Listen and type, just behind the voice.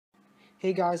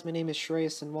Hey guys, my name is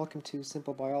Shreyas and welcome to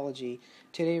Simple Biology.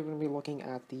 Today we're going to be looking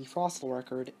at the fossil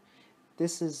record.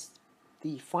 This is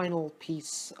the final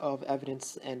piece of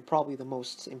evidence and probably the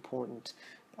most important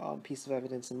piece of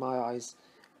evidence in my eyes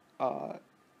uh,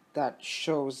 that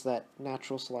shows that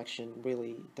natural selection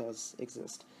really does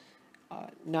exist.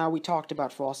 Now we talked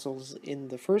about fossils in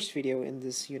the first video in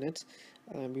this unit.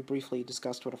 We briefly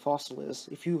discussed what a fossil is.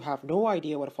 If you have no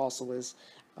idea what a fossil is,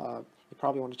 you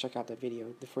probably want to check out that video,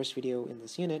 the first video in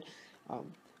this unit.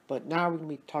 But now we're going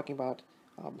to be talking about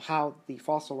how the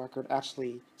fossil record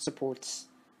actually supports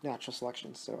natural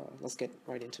selection. So let's get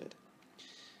right into it.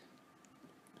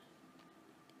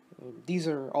 These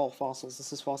are all fossils.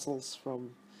 This is fossils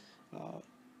from,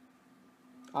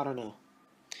 I don't know.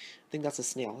 I think that's a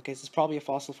snail. Okay, this is probably a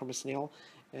fossil from a snail,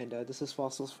 and this is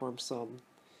fossils from some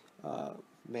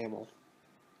mammal.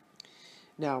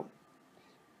 Now,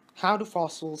 how do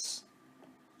fossils,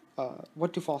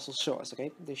 what do fossils show us,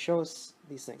 okay? They show us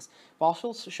these things.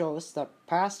 Fossils show us that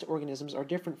past organisms are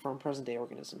different from present-day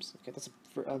organisms. Okay, that's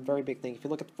a very big thing. If you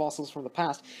look at fossils from the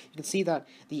past, you can see that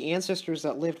the ancestors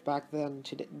that lived back then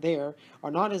to there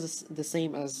are not as the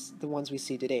same as the ones we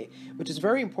see today, which is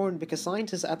very important because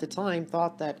scientists at the time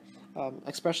thought that,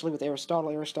 especially with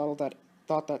Aristotle that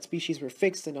thought that species were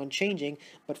fixed and unchanging,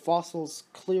 but fossils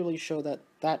clearly show that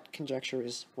that conjecture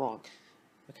is wrong.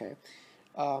 Okay.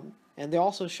 And they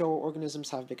also show organisms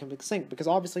have become extinct, because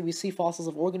obviously we see fossils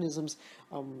of organisms,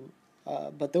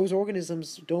 but those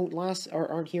organisms don't last or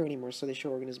aren't here anymore, so they show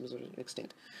organisms are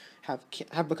extinct,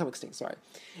 have become extinct. Sorry,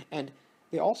 and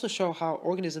they also show how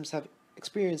organisms have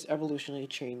experienced evolutionary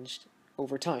change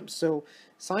over time. So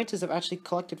scientists have actually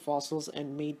collected fossils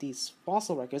and made these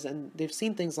fossil records, and they've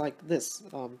seen things like this.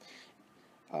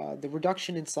 The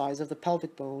reduction in size of the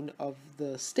pelvic bone of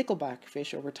the stickleback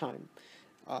fish over time,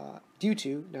 due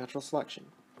to natural selection.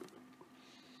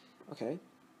 Okay.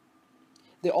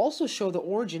 They also show the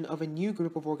origin of a new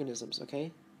group of organisms.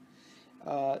 Okay.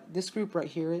 This group right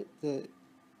here, the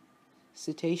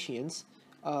cetaceans,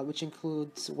 which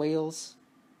includes whales,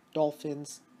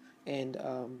 dolphins, and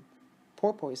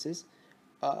porpoises.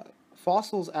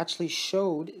 Fossils actually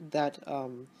showed that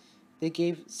they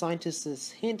gave scientists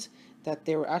this hint that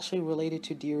they were actually related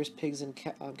to deers, pigs, and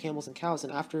camels and cows.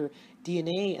 And after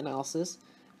DNA analysis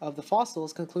of the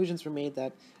fossils, conclusions were made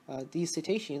that these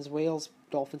cetaceans, whales,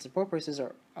 dolphins, and porpoises,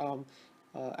 are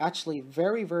actually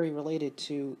very, very related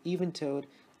to even-toed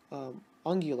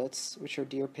ungulates, which are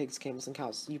deer, pigs, camels, and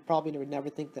cows. You probably would never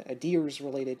think that a deer is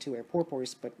related to a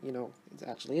porpoise, but you know, it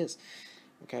actually is.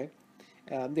 Okay.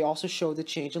 They also show the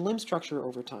change in limb structure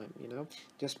over time, you know,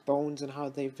 just bones and how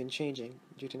they've been changing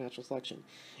due to natural selection.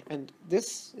 And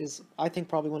this is, I think,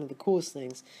 probably one of the coolest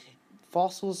things.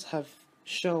 Fossils have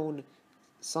shown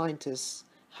scientists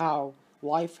how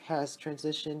life has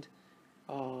transitioned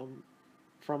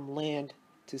from land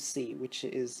to sea, which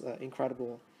is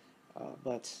incredible.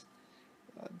 But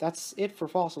that's it for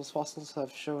fossils. Fossils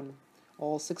have shown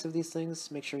all 6 of these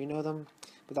things. Make sure you know them.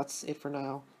 But that's it for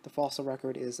now. The fossil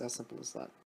record is as simple as that.